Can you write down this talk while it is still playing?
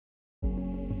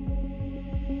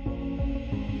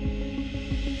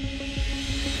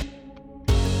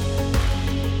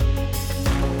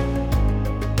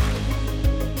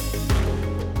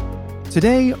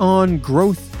Today on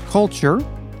Growth Culture,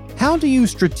 how do you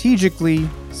strategically,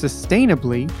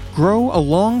 sustainably grow a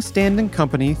long-standing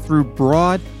company through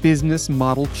broad business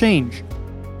model change?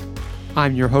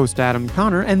 I'm your host, Adam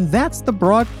Connor, and that's the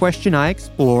broad question I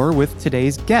explore with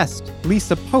today's guest,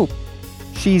 Lisa Pope.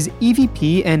 She's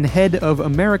EVP and head of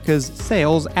America's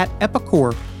sales at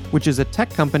Epicor, which is a tech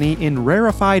company in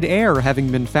rarefied air, having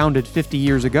been founded 50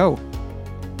 years ago.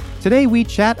 Today, we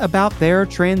chat about their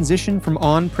transition from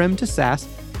on-prem to SaaS,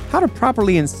 how to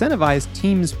properly incentivize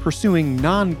teams pursuing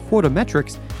non-quota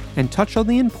metrics, and touch on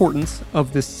the importance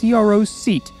of the CRO's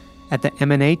seat at the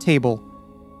M&A table.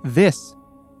 This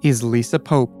is Lisa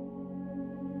Pope.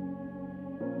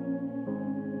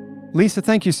 Lisa,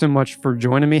 thank you so much for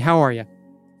joining me. How are you?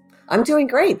 I'm doing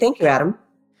great. Thank you, Adam.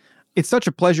 It's such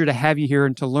a pleasure to have you here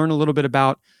and to learn a little bit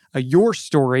about your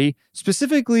story,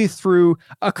 specifically through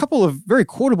a couple of very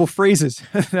quotable phrases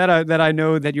that I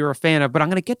know that you're a fan of, but I'm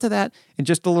going to get to that in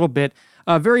just a little bit.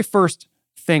 Very first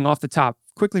thing off the top,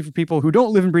 quickly for people who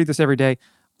don't live and breathe this every day,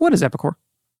 what is Epicor?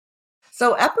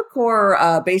 So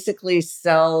Epicor basically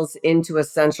sells into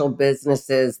essential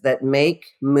businesses that make,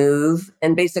 move,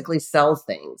 and basically sell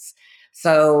things.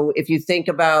 So if you think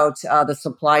about the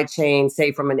supply chain,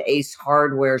 say from an Ace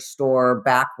Hardware store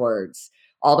backwards,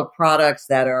 all the products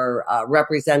that are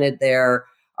represented there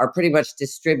are pretty much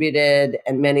distributed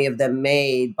and many of them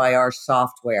made by our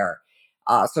software.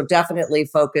 So definitely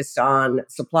focused on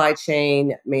supply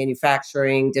chain,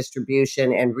 manufacturing,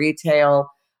 distribution, and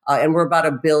retail. And we're about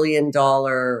 $1 billion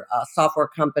software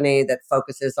company that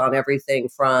focuses on everything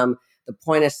from the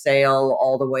point of sale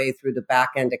all the way through the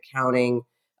back end accounting,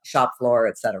 shop floor,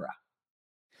 et cetera.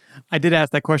 I did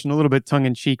ask that question a little bit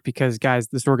tongue-in-cheek because, guys,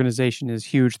 this organization is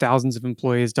huge. Thousands of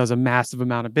employees, does a massive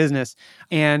amount of business.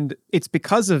 And it's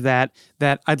because of that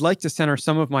I'd like to center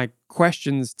some of my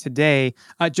questions today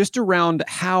just around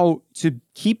how to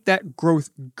keep that growth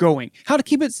going, how to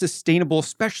keep it sustainable,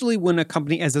 especially when a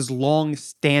company is as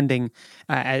long-standing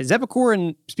as Epicor,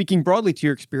 and speaking broadly to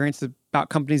your experience about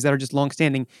companies that are just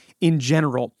long-standing in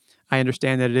general. I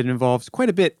understand that it involves quite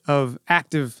a bit of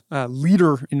active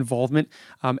leader involvement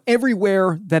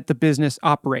everywhere that the business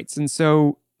operates. And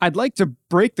so I'd like to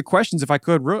break the questions, if I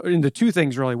could, into two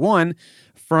things, really. One,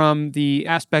 from the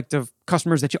aspect of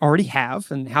customers that you already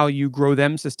have and how you grow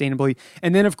them sustainably.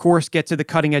 And then, of course, get to the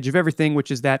cutting edge of everything,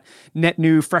 which is that net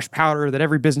new, fresh powder that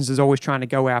every business is always trying to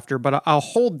go after. But I'll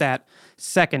hold that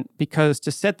second, because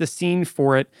to set the scene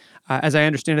for it, as I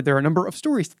understand it, there are a number of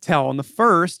stories to tell. And the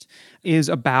first is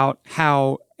about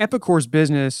how Epicor's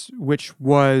business, which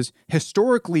was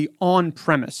historically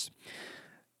on-premise,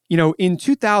 in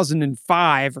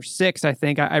 2005 or 6, I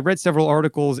think, I read several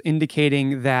articles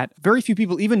indicating that very few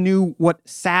people even knew what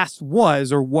SaaS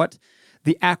was or what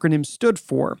the acronym stood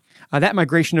for. That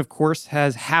migration, of course,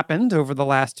 has happened over the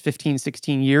last 15,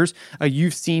 16 years.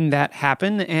 You've seen that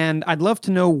happen, and I'd love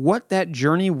to know what that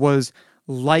journey was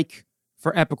like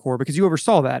for Epicor, because you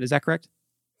oversaw that. Is that correct?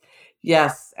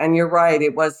 Yes, and you're right.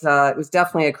 It was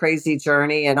definitely a crazy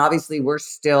journey, and obviously we're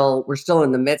still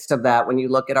in the midst of that when you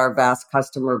look at our vast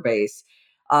customer base.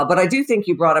 But I do think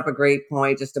you brought up a great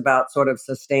point just about sort of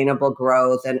sustainable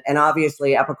growth, and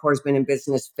obviously Epicor's been in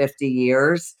business 50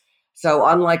 years. So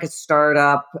unlike a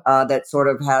startup that sort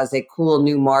of has a cool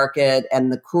new market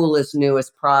and the coolest,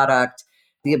 newest product,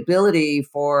 the ability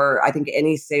for, I think,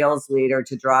 any sales leader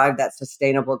to drive that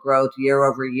sustainable growth year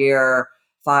over year,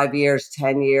 5 years,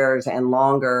 10 years, and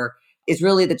longer is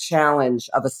really the challenge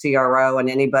of a CRO and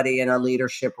anybody in a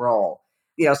leadership role.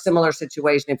 Similar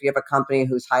situation if you have a company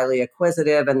who's highly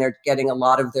acquisitive and they're getting a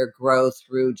lot of their growth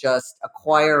through just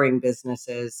acquiring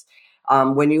businesses.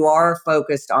 When you are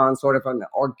focused on sort of an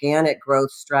organic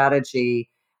growth strategy,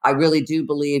 I really do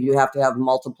believe you have to have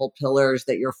multiple pillars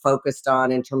that you're focused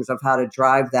on in terms of how to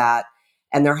drive that.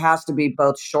 And there has to be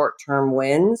both short-term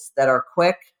wins that are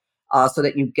quick, so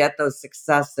that you get those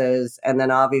successes, and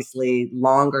then obviously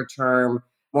longer term,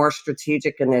 more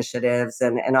strategic initiatives.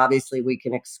 And obviously we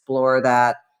can explore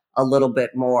that a little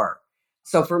bit more.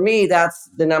 So for me, that's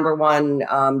the number one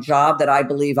job that I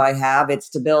believe I have. It's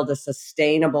to build a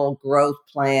sustainable growth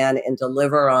plan and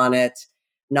deliver on it,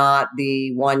 not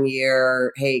the 1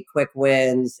 year, hey, quick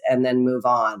wins and then move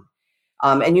on.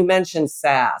 And you mentioned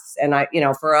SaaS, and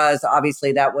for us,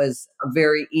 obviously that was a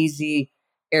very easy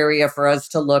area for us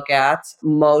to look at.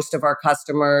 Most of our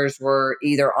customers were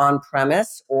either on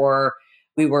premise or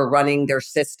we were running their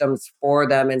systems for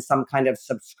them in some kind of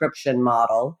subscription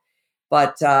model.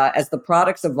 But as the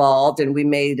products evolved and we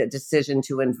made a decision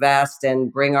to invest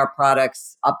and bring our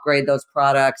products, upgrade those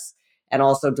products, and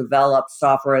also develop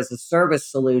software as a service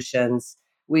solutions,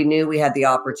 we knew we had the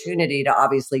opportunity to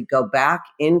obviously go back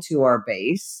into our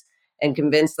base and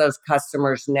convince those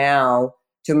customers now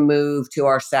to move to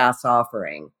our SaaS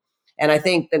offering. And I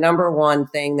think the number one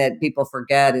thing that people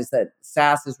forget is that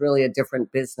SaaS is really a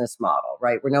different business model,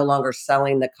 right? We're no longer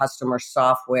selling the customer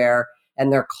software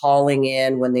and they're calling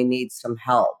in when they need some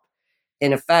help.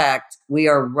 In effect, we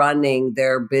are running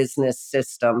their business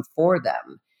system for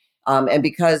them. And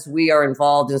because we are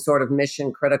involved in sort of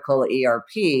mission critical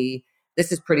ERP,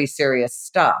 this is pretty serious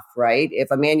stuff, right?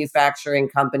 If a manufacturing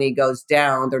company goes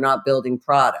down, they're not building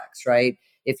products, right?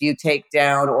 If you take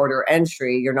down order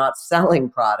entry, you're not selling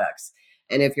products.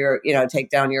 And if you're, take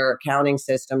down your accounting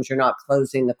systems, you're not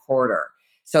closing the quarter.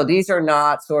 So these are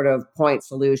not sort of point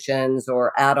solutions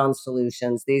or add-on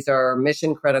solutions. These are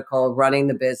mission critical, running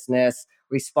the business,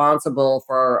 responsible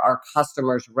for our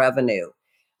customers' revenue.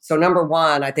 So number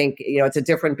one, I think, it's a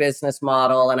different business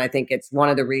model. And I think it's one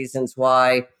of the reasons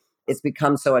why it's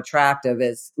become so attractive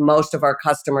is most of our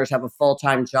customers have a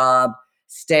full-time job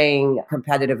staying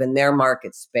competitive in their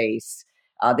market space.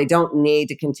 They don't need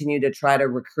to continue to try to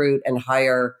recruit and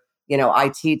hire,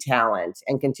 IT talent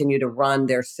and continue to run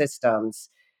their systems.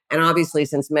 And obviously,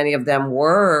 since many of them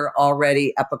were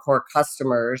already Epicor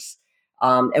customers,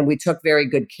 and we took very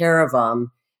good care of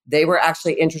them, they were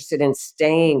actually interested in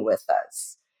staying with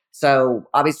us. So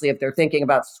obviously, if they're thinking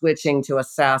about switching to a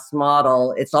SaaS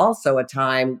model, it's also a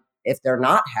time, if they're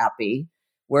not happy,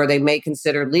 where they may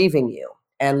consider leaving you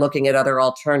and looking at other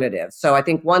alternatives. So I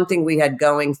think one thing we had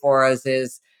going for us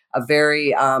is a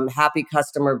very happy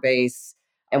customer base.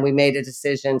 And we made a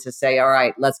decision to say, all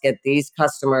right, let's get these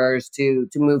customers to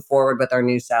move forward with our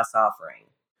new SaaS offering.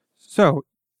 So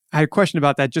I had a question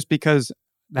about that just because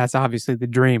that's obviously the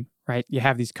dream, right? You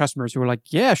have these customers who are like,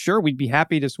 yeah, sure, we'd be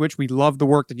happy to switch. We love the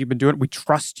work that you've been doing. We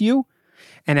trust you.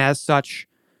 And as such,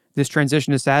 this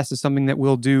transition to SaaS is something that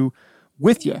we'll do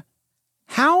with you.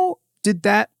 How did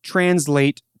that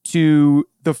translate to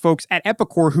the folks at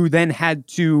Epicor who then had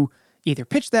to either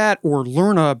pitch that or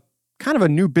learn a kind of a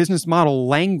new business model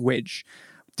language?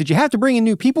 Did you have to bring in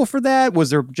new people for that? Was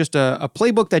there just a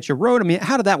playbook that you wrote? I mean,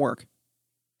 how did that work?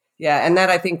 Yeah, and that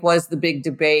I think was the big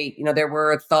debate. There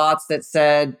were thoughts that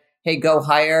said, hey, go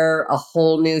hire a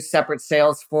whole new separate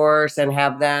sales force and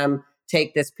have them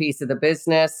take this piece of the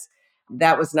business.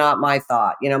 That was not my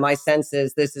thought. My sense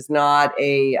is this is not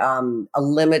a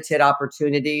limited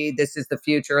opportunity. This is the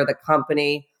future of the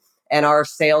company and our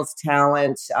sales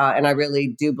talent. And I really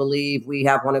do believe we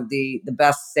have one of the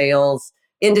best sales,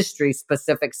 industry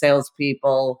specific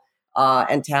salespeople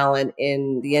and talent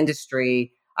in the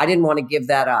industry. I didn't want to give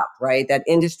that up, right? That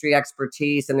industry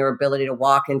expertise and their ability to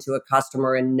walk into a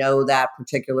customer and know that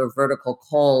particular vertical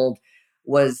cold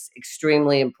was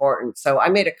extremely important. So I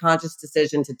made a conscious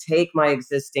decision to take my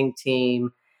existing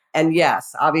team and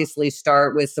yes, obviously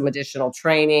start with some additional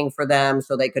training for them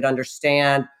so they could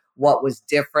understand what was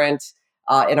different.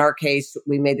 In our case,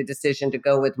 we made the decision to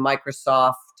go with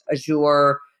Microsoft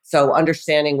Azure. So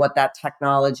understanding what that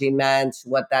technology meant,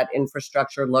 what that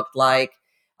infrastructure looked like.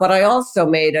 But I also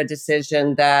made a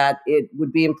decision that it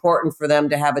would be important for them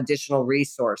to have additional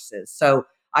resources. So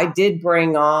I did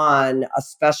bring on a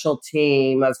special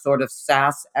team of sort of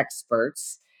SaaS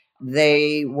experts.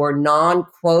 They were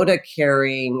non-quota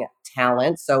carrying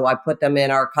talent. So I put them in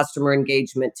our customer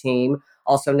engagement team,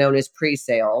 also known as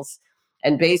pre-sales.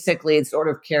 And basically it sort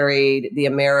of carried the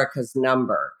Americas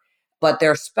number. But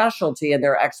their specialty and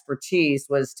their expertise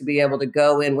was to be able to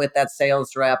go in with that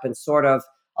sales rep and sort of,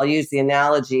 I'll use the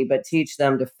analogy, but teach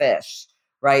them to fish,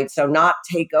 right? So not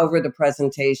take over the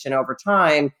presentation over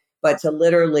time, but to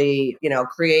literally,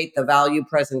 create the value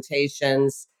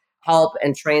presentations, help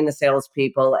and train the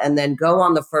salespeople, and then go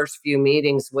on the first few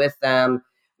meetings with them,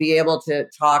 be able to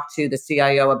talk to the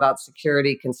CIO about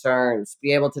security concerns,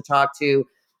 be able to talk to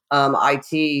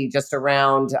IT just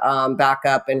around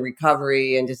backup and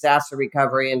recovery and disaster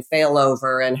recovery and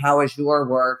failover and how Azure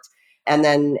worked, and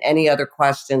then any other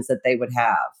questions that they would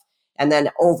have. And then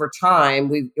over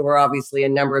time, we're obviously a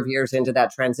number of years into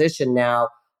that transition now.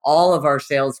 All of our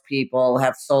salespeople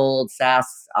have sold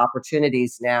SaaS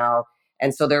opportunities now.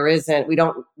 And so we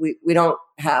don't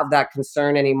have that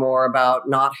concern anymore about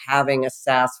not having a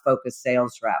SaaS focused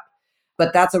sales rep.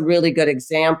 But that's a really good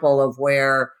example of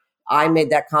where I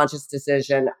made that conscious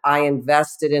decision. I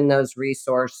invested in those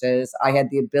resources. I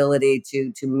had the ability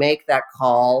to make that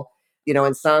call.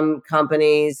 In some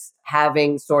companies,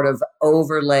 having sort of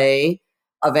overlay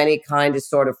of any kind is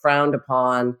sort of frowned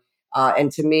upon.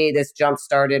 And to me, this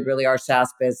jump-started really our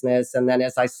SaaS business. And then,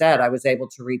 as I said, I was able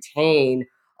to retain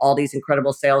all these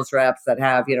incredible sales reps that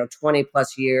have, 20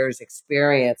 plus years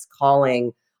experience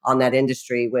calling on that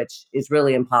industry, which is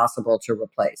really impossible to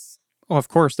replace. Well, of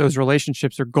course, those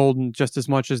relationships are golden just as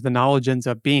much as the knowledge ends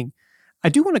up being. I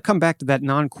do want to come back to that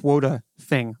non-quota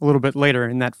thing a little bit later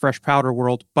in that fresh powder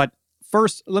world. But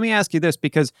first, let me ask you this,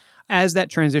 because as that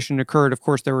transition occurred, of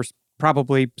course, there were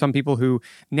probably some people who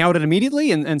nailed it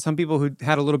immediately and some people who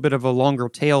had a little bit of a longer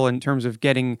tail in terms of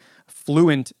getting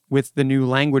fluent with the new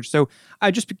language. So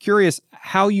I'd just be curious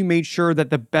how you made sure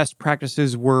that the best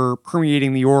practices were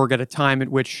permeating the org at a time at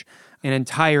which an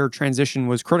entire transition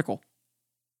was critical.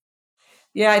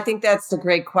 Yeah, I think that's a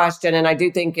great question. And I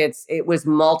do think it was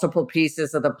multiple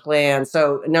pieces of the plan.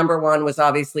 So number one was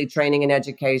obviously training and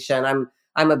education.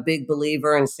 I'm a big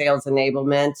believer in sales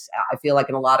enablement. I feel like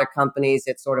in a lot of companies,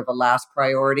 it's sort of a last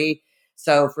priority.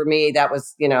 So for me, that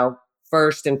was,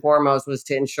 first and foremost was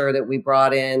to ensure that we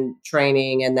brought in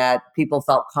training and that people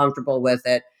felt comfortable with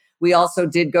it. We also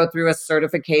did go through a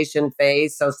certification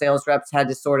phase. So sales reps had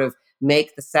to sort of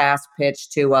make the SaaS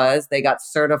pitch to us. They got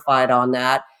certified on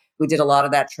that. We did a lot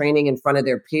of that training in front of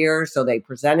their peers. So they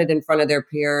presented in front of their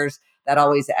peers. That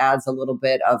always adds a little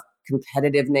bit of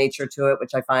competitive nature to it,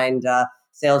 which I find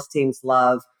sales teams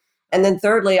love. And then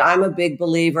thirdly, I'm a big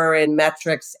believer in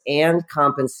metrics and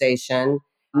compensation.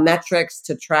 Metrics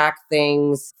to track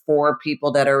things for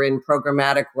people that are in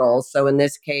programmatic roles. So in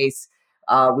this case,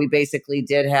 we basically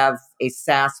did have a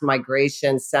SaaS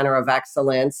migration center of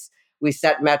excellence. We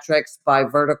set metrics by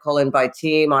vertical and by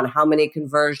team on how many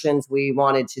conversions we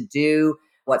wanted to do,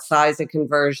 what size of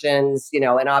conversions,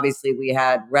 and obviously we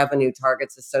had revenue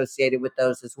targets associated with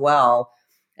those as well.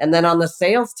 And then on the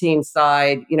sales team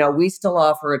side, we still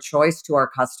offer a choice to our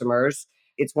customers.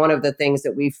 It's one of the things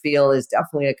that we feel is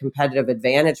definitely a competitive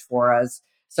advantage for us.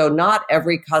 So not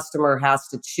every customer has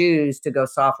to choose to go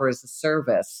software as a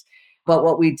service. But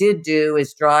what we did do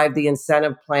is drive the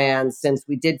incentive plan, since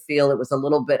we did feel it was a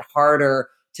little bit harder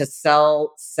to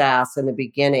sell SaaS in the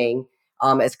beginning,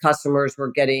 as customers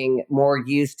were getting more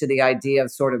used to the idea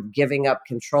of sort of giving up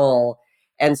control.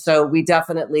 And so we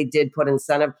definitely did put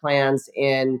incentive plans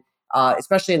in,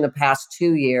 especially in the past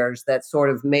 2 years, that sort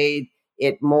of made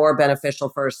it more beneficial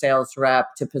for a sales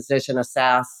rep to position a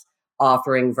SaaS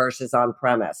offering versus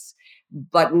on-premise,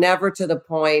 but never to the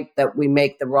point that we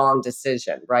make the wrong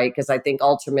decision, right? Because I think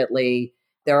ultimately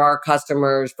there are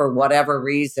customers, for whatever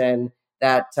reason,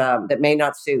 that may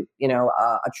not suit,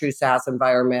 a true SaaS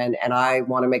environment. And I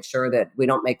want to make sure that we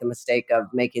don't make the mistake of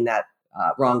making that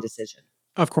wrong decision.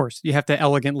 Of course, you have to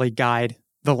elegantly guide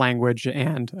the language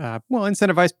and,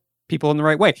 incentivize people in the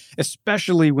right way,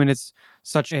 especially when it's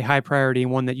such a high priority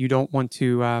and one that you don't want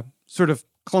to sort of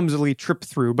clumsily trip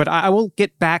through. But I will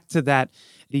get back to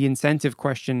the incentive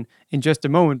question in just a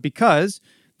moment, because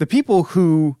the people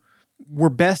who were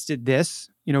best at this,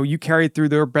 you carried through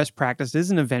their best practices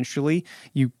and eventually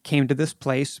you came to this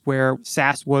place where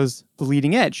SaaS was the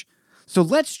leading edge. So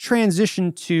let's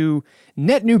transition to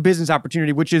net new business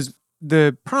opportunity, which is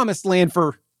the promised land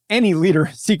for any leader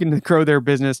seeking to grow their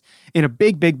business in a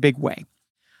big, big, big way.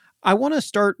 I want to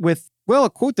start with, a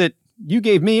quote that you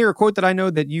gave me, or a quote that I know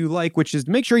that you like, which is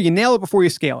make sure you nail it before you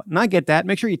scale it. And I get that.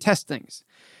 Make sure you test things.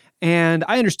 And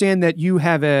I understand that you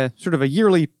have a sort of a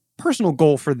yearly personal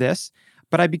goal for this,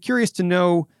 but I'd be curious to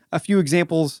know a few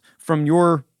examples from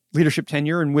your leadership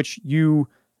tenure in which you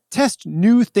test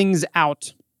new things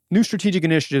out, new strategic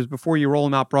initiatives before you roll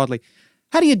them out broadly.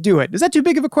 How do you do it? Is that too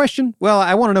big of a question? Well,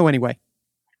 I want to know anyway.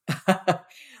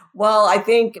 Well, I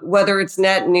think whether it's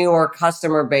net new or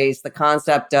customer based, the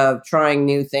concept of trying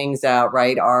new things out,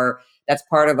 right, that's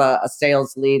part of a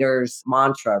sales leader's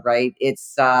mantra, right? It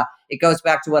goes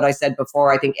back to what I said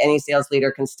before. I think any sales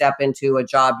leader can step into a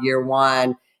job year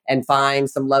one and find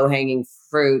some low hanging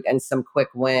fruit and some quick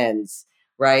wins,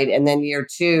 right? And then year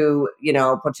two,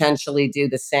 potentially do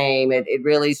the same. It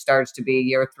really starts to be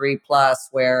year 3+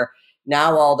 where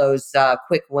now all those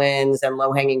quick wins and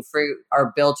low-hanging fruit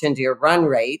are built into your run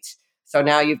rate. So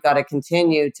now you've got to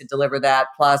continue to deliver that,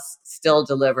 plus still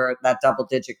deliver that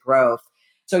double-digit growth.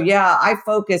 So yeah, I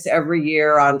focus every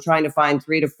year on trying to find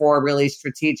 3 to 4 really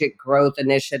strategic growth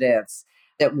initiatives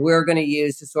that we're going to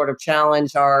use to sort of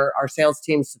challenge our sales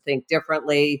teams to think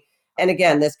differently. And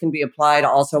again, this can be applied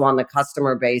also on the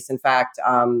customer base. In fact,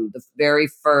 the very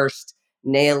first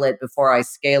nail it before I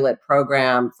scale it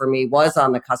program for me was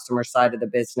on the customer side of the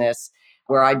business,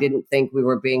 where I didn't think we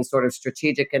were being sort of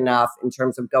strategic enough in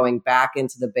terms of going back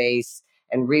into the base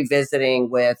and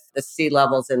revisiting with the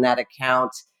C-levels in that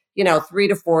account, 3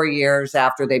 to 4 years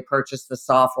after they purchased the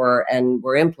software and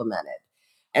were implemented.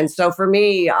 And so for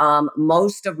me,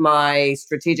 most of my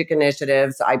strategic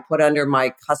initiatives, I put under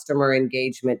my customer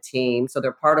engagement team. So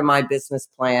they're part of my business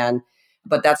plan.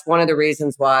 But that's one of the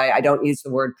reasons why I don't use the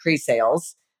word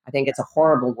pre-sales. I think it's a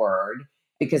horrible word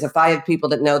because if I have people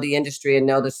that know the industry and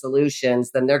know the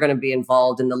solutions, then they're going to be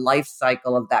involved in the life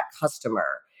cycle of that customer.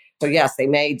 So yes, they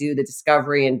may do the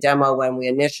discovery and demo when we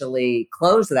initially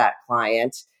close that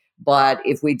client, but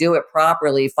if we do it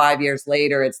properly, 5 years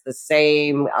later, it's the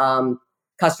same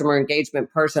customer engagement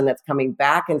person that's coming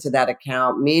back into that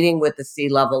account, meeting with the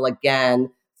C-level again,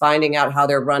 finding out how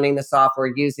they're running the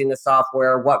software, using the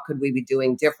software, what could we be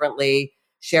doing differently,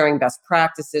 sharing best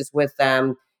practices with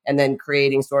them, and then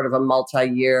creating sort of a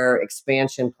multi-year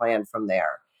expansion plan from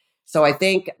there. So I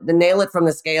think the nail it from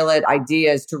the scale it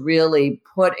idea is to really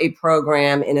put a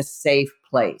program in a safe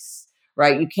place,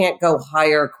 right? You can't go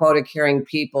hire quota carrying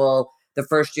people the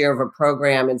first year of a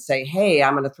program and say, hey,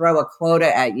 I'm going to throw a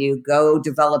quota at you, go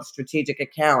develop strategic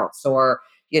accounts, or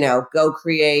go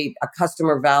create a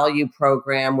customer value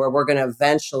program where we're going to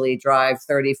eventually drive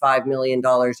 $35 million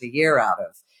a year out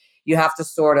of. You have to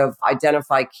sort of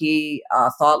identify key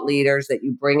thought leaders that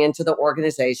you bring into the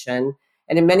organization.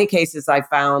 And in many cases, I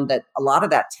found that a lot of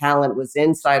that talent was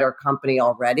inside our company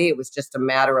already. It was just a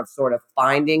matter of sort of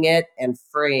finding it and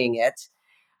freeing it.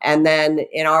 And then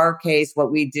in our case,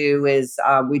 what we do is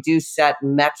we do set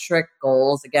metric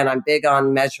goals. Again, I'm big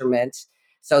on measurement.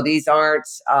 So these aren't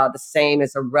the same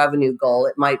as a revenue goal.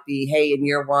 It might be, hey, in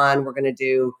year one, we're going to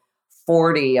do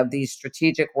 40 of these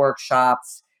strategic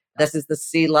workshops. This is the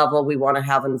C-level we want to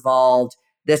have involved.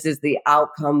 This is the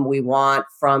outcome we want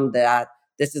from that.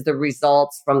 This is the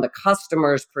results from the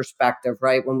customer's perspective,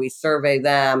 right? When we survey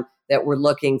them that we're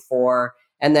looking for,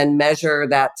 and then measure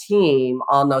that team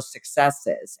on those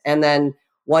successes. And then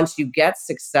once you get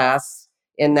success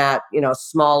in that,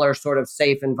 smaller sort of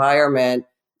safe environment,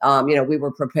 we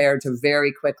were prepared to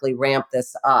very quickly ramp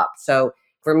this up. So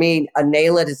for me, a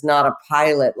nail it is not a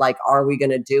pilot, like, are we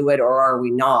going to do it or are we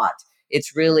not?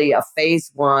 It's really a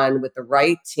phase one with the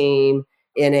right team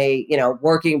in a,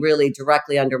 working really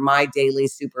directly under my daily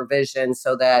supervision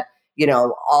so that,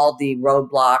 all the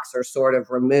roadblocks are sort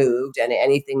of removed and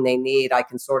anything they need, I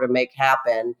can sort of make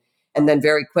happen. And then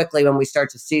very quickly, when we start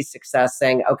to see success,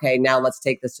 saying, okay, now let's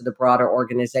take this to the broader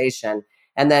organization.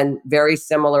 And then very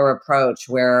similar approach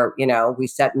where, we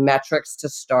set metrics to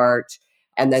start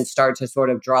and then start to sort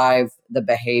of drive the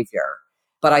behavior.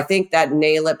 But I think that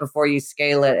nail it before you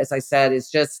scale it, as I said,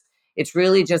 it's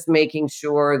really just making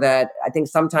sure that I think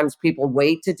sometimes people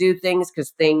wait to do things because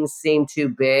things seem too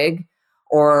big.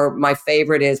 Or my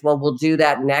favorite is, well, we'll do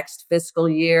that next fiscal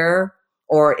year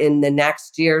or in the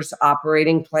next year's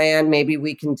operating plan. Maybe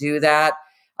we can do that.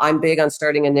 I'm big on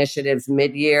starting initiatives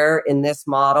mid-year in this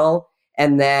model.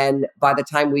 And then by the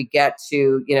time we get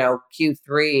to,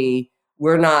 Q3,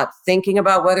 we're not thinking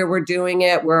about whether we're doing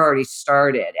it. We're already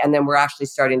started. And then we're actually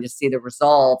starting to see the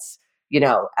results,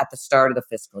 at the start of the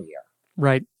fiscal year.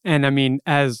 Right. And I mean,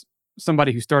 as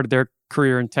somebody who started their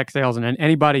career in tech sales and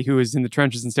anybody who is in the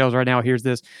trenches in sales right now hears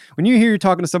this, when you're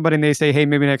talking to somebody and they say, hey,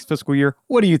 maybe next fiscal year,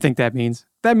 what do you think that means?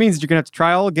 That means that you're going to have to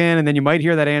try all again, and then you might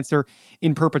hear that answer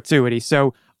in perpetuity.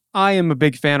 So I am a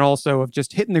big fan also of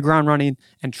just hitting the ground running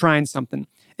and trying something.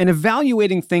 And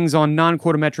evaluating things on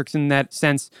non-quota metrics in that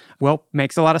sense, well,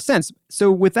 makes a lot of sense.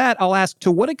 So with that, I'll ask,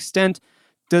 to what extent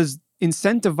does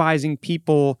incentivizing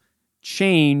people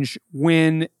change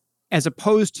when, as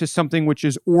opposed to something which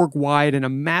is org-wide and a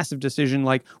massive decision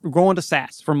like we're going to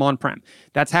SaaS from on-prem?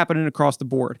 That's happening across the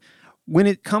board. When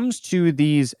it comes to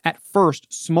these, at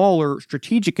first, smaller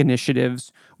strategic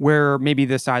initiatives where maybe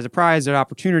the size of prize or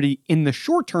opportunity in the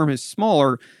short term is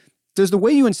smaller, does the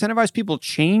way you incentivize people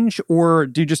change, or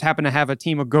do you just happen to have a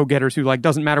team of go-getters who,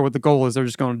 doesn't matter what the goal is, they're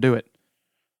just going to do it?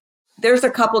 There's a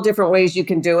couple different ways you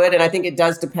can do it, and I think it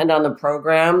does depend on the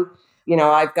program.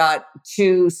 I've got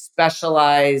two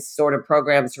specialized sort of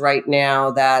programs right now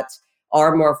that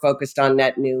are more focused on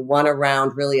net new. One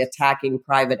around really attacking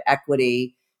private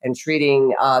equity and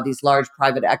treating these large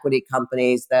private equity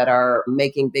companies that are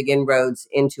making big inroads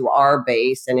into our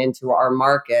base and into our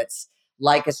markets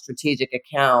like a strategic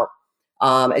account.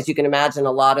 As you can imagine,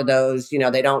 a lot of those,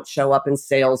 they don't show up in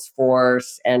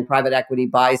Salesforce, and private equity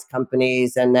buys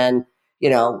companies and then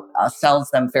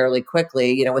sells them fairly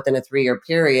quickly, within a 3-year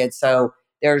period. So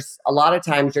there's a lot of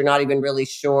times you're not even really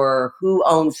sure who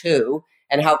owns who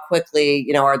and how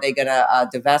quickly, are they going to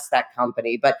divest that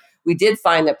company. But we did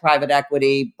find that private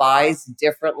equity buys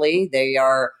differently. They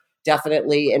are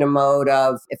definitely in a mode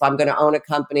of, if I'm going to own a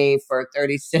company for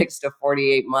 36 to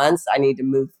 48 months, I need to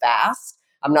move fast.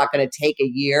 I'm not going to take a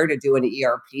year to do an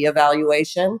ERP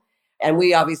evaluation. And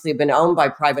we obviously have been owned by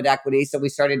private equity, so we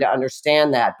started to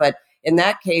understand that. But in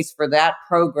that case, for that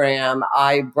program,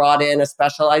 I brought in a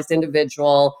specialized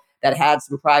individual that had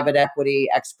some private equity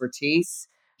expertise.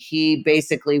 He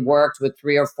basically worked with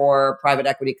 3 or 4 private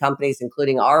equity companies,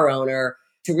 including our owner,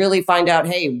 to really find out,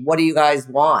 hey, what do you guys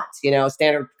want?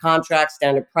 Standard contracts,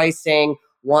 standard pricing,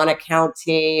 one account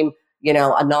team,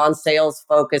 a non-sales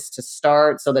focus to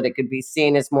start so that it could be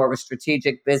seen as more of a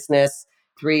strategic business,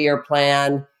 3-year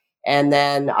plan. And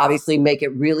then obviously make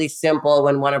it really simple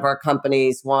when one of our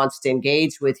companies wants to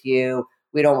engage with you.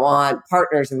 We don't want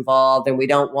partners involved, and we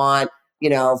don't want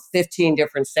 15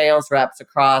 different sales reps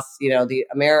across, the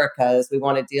Americas. We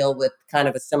want to deal with kind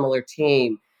of a similar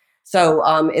team. So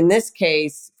in this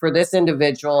case, for this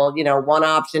individual, one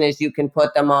option is you can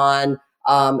put them on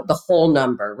the whole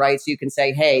number, right? So you can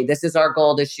say, hey, this is our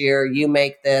goal this year. You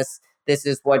make this. This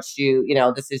is what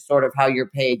this is sort of how you're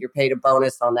paid. You're paid a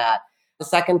bonus on that. The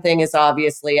second thing is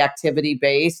obviously activity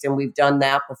based. And we've done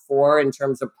that before in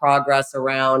terms of progress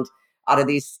around out of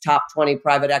these top 20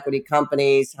 private equity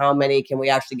companies, how many can we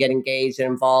actually get engaged and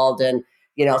involved in,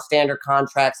 standard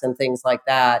contracts and things like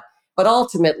that. But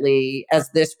ultimately, as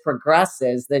this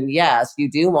progresses, then yes, you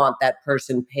do want that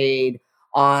person paid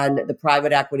on the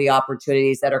private equity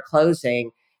opportunities that are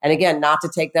closing. And again, not to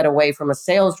take that away from a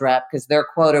sales rep, because their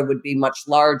quota would be much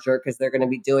larger because they're going to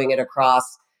be doing it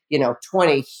across,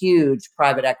 20 huge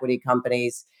private equity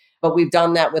companies. But we've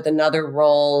done that with another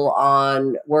role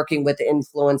on working with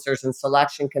influencers and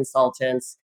selection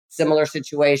consultants. Similar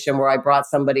situation where I brought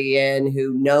somebody in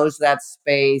who knows that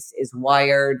space, is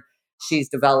wired. She's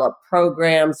developed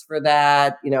programs for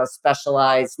that,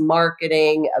 specialized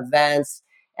marketing, events.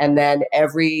 And then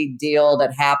every deal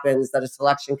that happens that a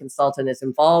selection consultant is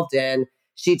involved in,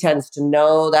 she tends to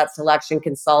know that selection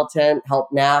consultant,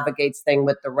 help navigates things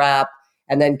with the rep,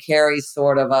 and then carries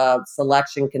sort of a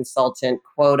selection consultant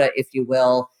quota, if you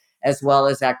will, as well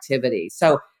as activity.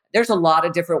 So there's a lot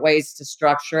of different ways to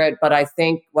structure it. But I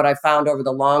think what I found over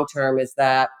the long term is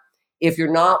that if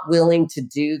you're not willing to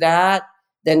do that,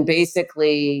 then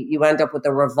basically you end up with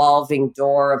a revolving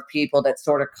door of people that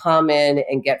sort of come in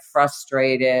and get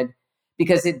frustrated,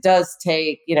 because it does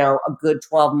take, a good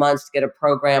 12 months to get a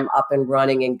program up and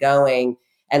running and going.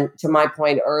 And to my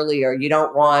point earlier, you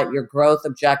don't want your growth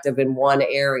objective in one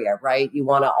area, right? You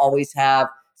want to always have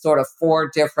sort of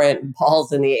 4 different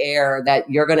balls in the air that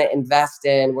you're going to invest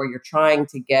in, where you're trying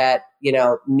to get,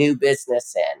 new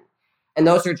business in. And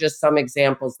those are just some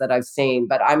examples that I've seen.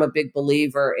 But I'm a big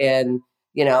believer in,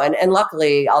 and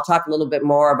luckily I'll talk a little bit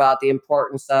more about the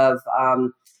importance of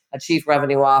a chief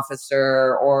revenue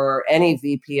officer or any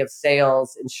VP of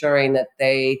sales, ensuring that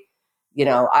they,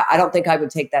 I don't think I would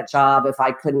take that job if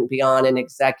I couldn't be on an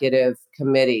executive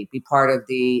committee, be part of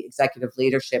the executive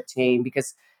leadership team,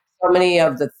 because so many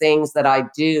of the things that I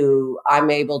do, I'm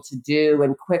able to do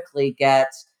and quickly get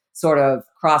sort of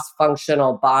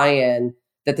cross-functional buy-in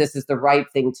that this is the right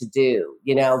thing to do,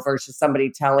 versus somebody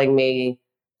telling me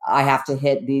I have to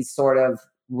hit these sort of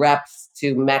reps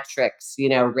to metrics,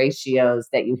 ratios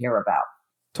that you hear about.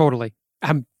 Totally.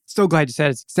 I'm so glad you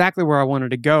said it's exactly where I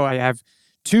wanted to go. I have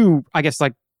 2, I guess,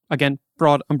 again,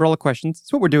 broad umbrella questions.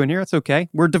 That's what we're doing here. It's okay.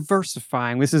 We're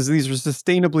diversifying. These are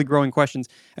sustainably growing questions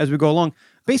as we go along.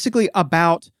 Basically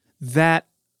about that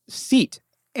seat,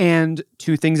 and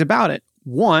 2 things about it.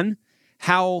 One,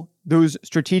 how those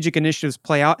strategic initiatives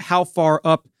play out. How far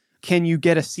up can you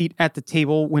get a seat at the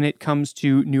table when it comes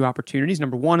to new opportunities?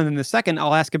 Number 1. And then the second,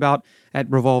 I'll ask about, that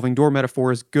revolving door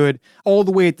metaphor is good, all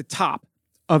the way at the top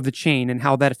of the chain and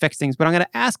how that affects things. But I'm going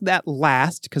to ask that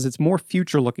last because it's more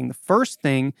future looking. The first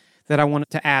thing that I wanted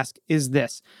to ask is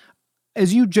this.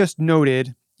 As you just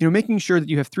noted, making sure that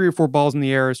you have 3 or 4 balls in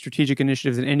the air, strategic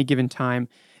initiatives at any given time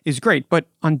is great. But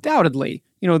undoubtedly,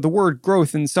 the word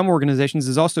growth in some organizations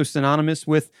is also synonymous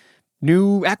with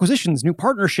new acquisitions, new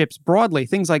partnerships broadly,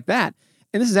 things like that.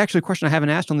 And this is actually a question I haven't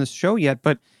asked on this show yet,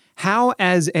 but how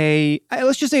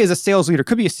let's just say as a sales leader,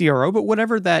 could be a CRO, but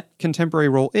whatever that contemporary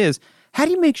role is, how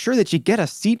do you make sure that you get a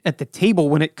seat at the table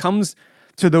when it comes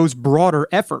to those broader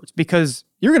efforts? Because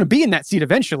you're going to be in that seat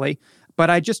eventually, but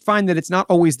I just find that it's not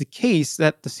always the case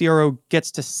that the CRO gets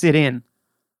to sit in.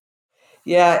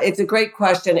 Yeah, it's a great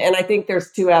question. And I think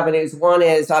there's 2 avenues. One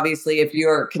is obviously if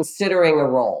you're considering a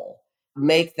role,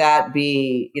 make that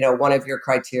be, one of your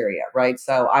criteria, right?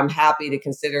 So I'm happy to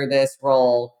consider this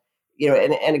role,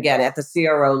 and again, at the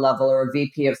CRO level or a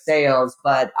VP of sales,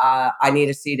 but I need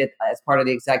a seat as part of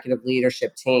the executive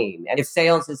leadership team. And if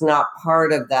sales is not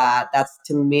part of that, that's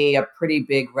to me a pretty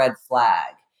big red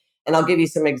flag. And I'll give you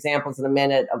some examples in a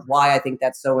minute of why I think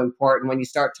that's so important when you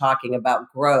start talking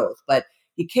about growth. But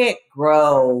you can't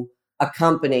grow a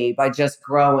company by just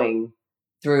growing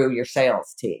through your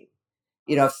sales team.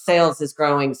 If sales is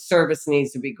growing, service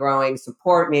needs to be growing,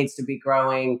 support needs to be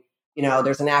growing.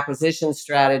 there's an acquisition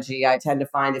strategy, I tend to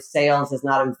find if sales is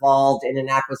not involved in an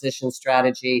acquisition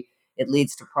strategy, it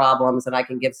leads to problems, and I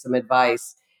can give some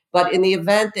advice. But in the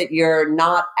event that you're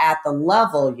not at the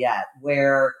level yet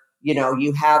where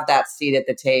you have that seat at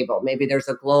the table, maybe there's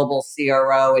a global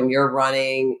CRO and you're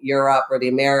running Europe or the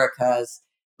Americas,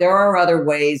 there are other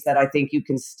ways that I think you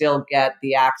can still get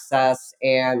the access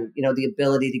and the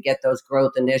ability to get those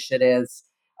growth initiatives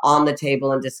on the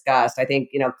table and discussed. I think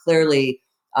clearly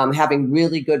having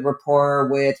really good rapport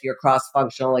with your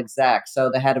cross-functional exec. So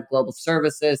the head of global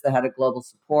services, the head of global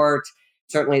support,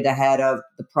 certainly the head of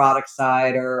the product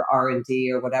side or R&D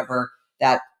or whatever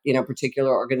that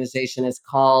particular organization is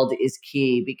called is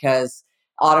key, because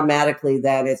automatically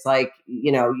then it's like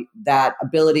that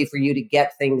ability for you to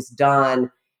get things done.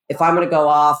 If I'm going to go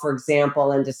off, for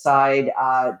example, and decide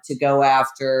to go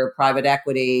after private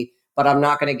equity, but I'm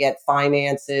not going to get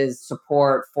finances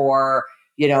support for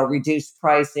reduced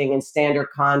pricing and standard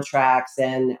contracts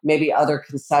and maybe other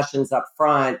concessions up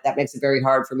front, that makes it very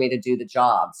hard for me to do the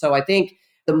job. So I think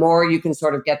the more you can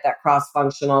sort of get that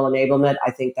cross-functional enablement, I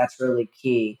think that's really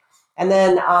key. And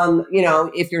then,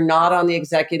 if you're not on the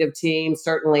executive team,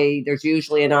 certainly there's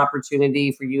usually an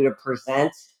opportunity for you to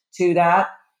present to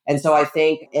that. And so I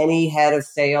think any head of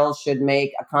sales should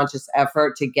make a conscious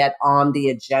effort to get on the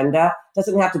agenda. It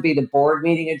doesn't have to be the board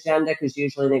meeting agenda, because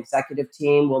usually an executive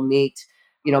team will meet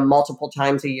multiple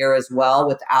times a year as well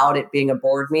without it being a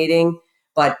board meeting.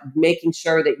 But making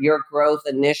sure that your growth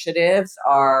initiatives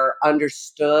are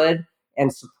understood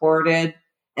and supported.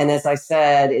 And as I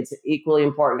said, it's equally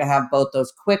important to have both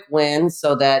those quick wins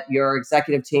so that your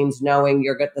executive team's knowing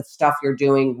the stuff you're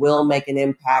doing will make an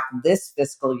impact this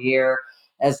fiscal year,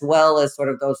 as well as sort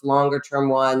of those longer term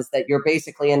ones that you're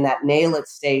basically in that nail it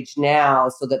stage now,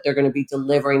 so that they're going to be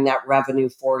delivering that revenue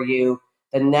for you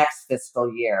the next fiscal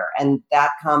year. And that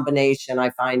combination,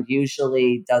 I find,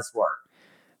 usually does work.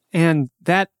 And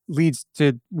that leads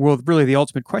to, well, really the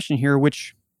ultimate question here,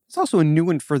 which is also a new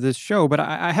one for this show, but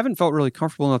I haven't felt really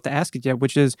comfortable enough to ask it yet,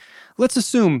 which is, let's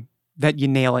assume that you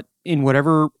nail it in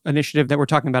whatever initiative that we're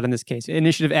talking about in this case,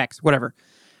 initiative X, whatever.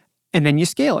 And then you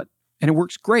scale it and it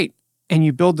works great. And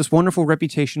you build this wonderful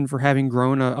reputation for having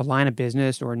grown a line of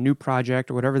business or a new project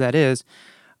or whatever that is.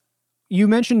 You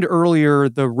mentioned earlier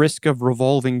the risk of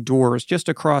revolving doors just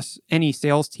across any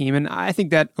sales team. And I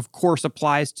think that, of course,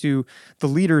 applies to the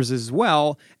leaders as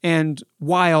well. And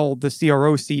while the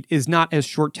CRO seat is not as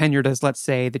short tenured as, let's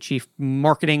say, the chief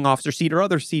marketing officer seat or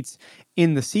other seats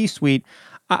in the C-suite,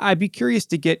 I'd be curious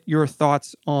to get your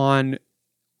thoughts on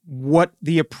what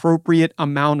the appropriate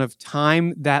amount of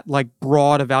time that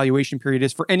broad evaluation period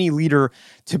is for any leader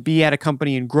to be at a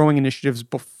company and growing initiatives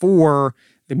before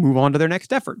they move on to their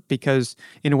next effort. Because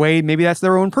in a way, maybe that's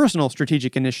their own personal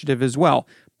strategic initiative as well.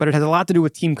 But it has a lot to do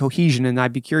with team cohesion. And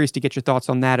I'd be curious to get your thoughts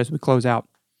on that as we close out.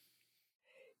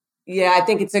 Yeah, I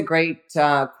think it's a great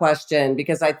question,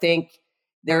 because I think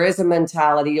there is a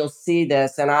mentality, you'll see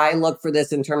this, and I look for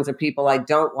this in terms of people I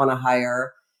don't want to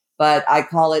hire, but I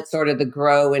call it sort of the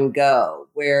grow and go,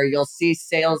 where you'll see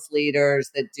sales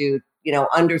leaders that do,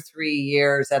 under 3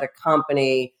 years at a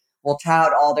company will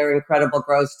tout all their incredible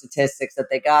growth statistics that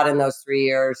they got in those 3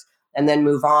 years and then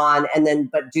move on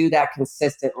but do that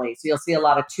consistently. So you'll see a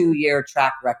lot of 2-year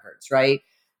track records, right?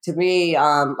 To me,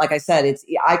 like I said,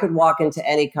 I could walk into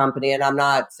any company, and I'm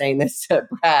not saying this to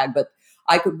brag, but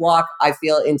I could walk, I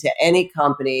feel, into any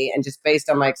company and just based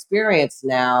on my experience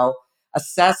now,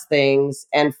 assess things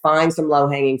and find some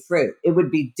low-hanging fruit. It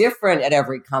would be different at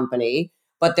every company,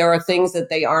 but there are things that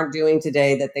they aren't doing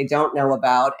today that they don't know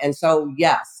about. And so,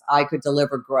 yes, I could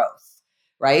deliver growth,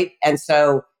 right? And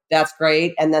so that's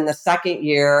great. And then the second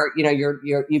year,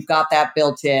 you've got that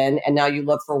built in, and now you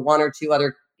look for one or two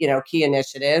other, key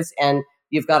initiatives, and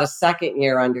you've got a second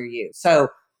year under you. So,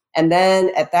 and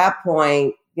then at that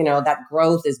point, that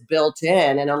growth is built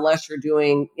in. And unless you're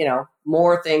doing,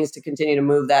 more things to continue to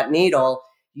move that needle,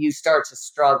 you start to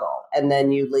struggle and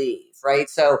then you leave, right?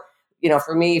 So,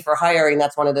 for me, for hiring,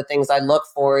 that's one of the things I look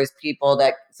for is people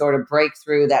that sort of break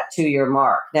through that 2-year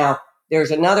mark. Now, there's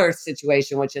another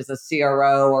situation, which is a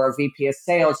CRO or a VP of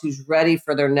sales who's ready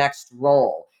for their next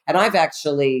role. And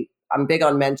I'm big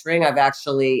on mentoring. I've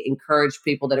actually encouraged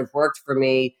people that have worked for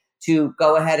me to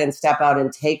go ahead and step out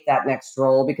and take that next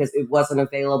role because it wasn't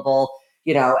available,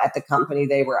 at the company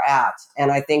they were at.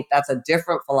 And I think that's a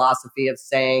different philosophy of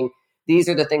saying, these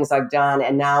are the things I've done,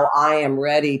 and now I am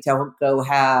ready to go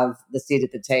have the seat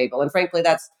at the table. And frankly,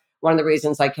 that's one of the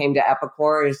reasons I came to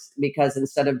Epicor, is because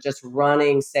instead of just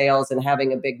running sales and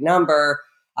having a big number,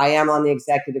 I am on the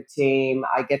executive team.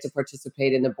 I get to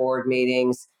participate in the board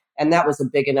meetings. And that was a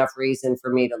big enough reason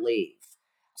for me to leave.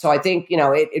 So I think,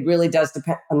 it really does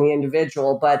depend on the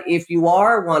individual. But if you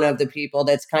are one of the people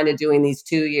that's kind of doing these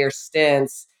 2-year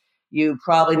stints, you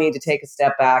probably need to take a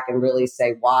step back and really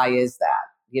say, why is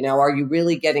that? Are you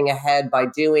really getting ahead by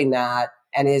doing that?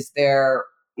 And is there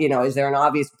an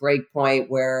obvious break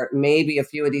point where maybe a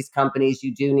few of these companies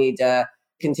you do need to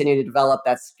continue to develop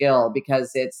that skill,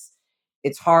 because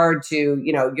it's hard to,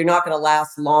 you're not going to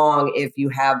last long if you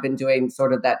have been doing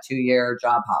sort of that 2-year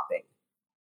job hopping.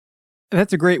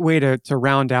 That's a great way to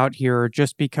round out here,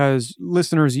 just because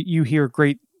listeners, you hear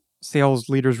great sales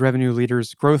leaders, revenue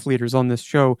leaders, growth leaders on this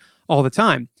show all the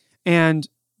time. And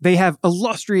they have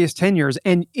illustrious tenures.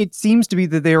 And it seems to be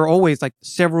that they are always like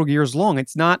several years long.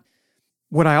 It's not,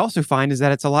 what I also find is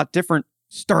that it's a lot different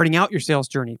starting out your sales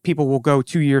journey. People will go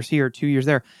 2 years here, 2 years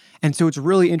there. And so it's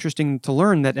really interesting to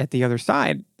learn that at the other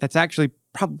side, that's actually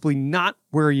probably not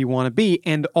where you want to be,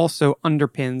 and also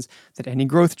underpins that any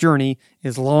growth journey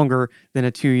is longer than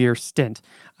a 2-year stint.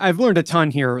 I've learned a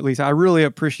ton here, Lisa. I really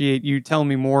appreciate you telling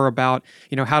me more about,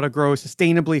 how to grow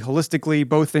sustainably, holistically,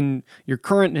 both in your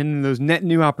current and in those net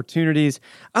new opportunities.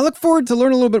 I look forward to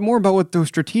learn a little bit more about what those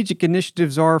strategic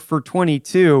initiatives are for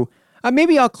 22.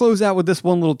 Maybe I'll close out with this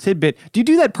one little tidbit. Do you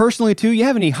do that personally too? You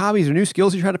have any hobbies or new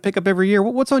skills you try to pick up every year?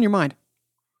 What's on your mind?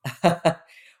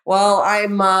 Well,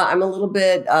 I'm a little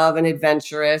bit of an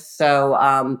adventurous, so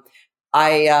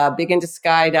I big into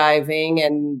skydiving,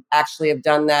 and actually have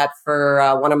done that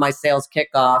for one of my sales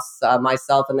kickoffs.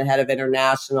 Myself and the head of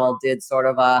international did sort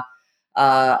of a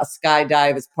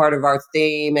skydive as part of our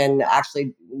theme, and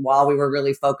actually while we were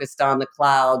really focused on the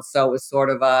cloud, so it was sort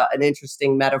of an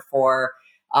interesting metaphor.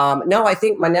 No, I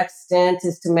think my next stint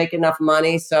is to make enough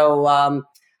money so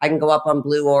I can go up on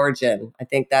Blue Origin. I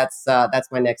think that's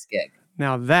my next gig.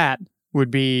 Now that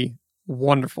would be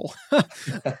wonderful.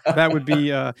 That would be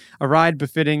a ride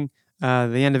befitting the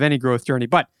end of any growth journey.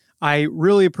 But I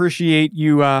really appreciate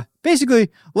you basically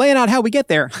laying out how we get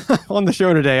there on the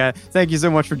show today. Thank you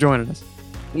so much for joining us.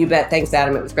 You bet. Thanks,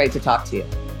 Adam. It was great to talk to you.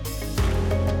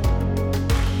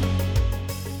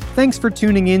 Thanks for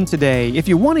tuning in today. If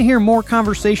you want to hear more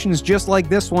conversations just like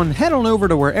this one, head on over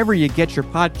to wherever you get your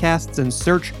podcasts and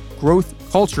search Growth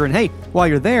Culture. And hey, while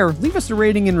you're there, leave us a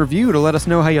rating and review to let us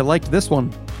know how you liked this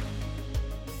one.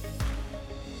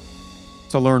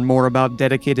 To learn more about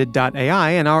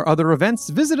Dedicated.ai and our other events,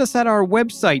 visit us at our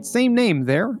website, same name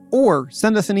there, or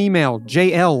send us an email,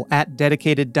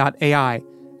 jl@dedicated.ai.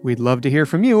 We'd love to hear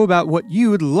from you about what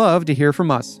you'd love to hear from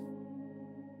us.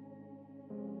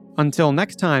 Until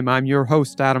next time, I'm your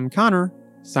host, Adam Connor,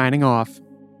 signing off.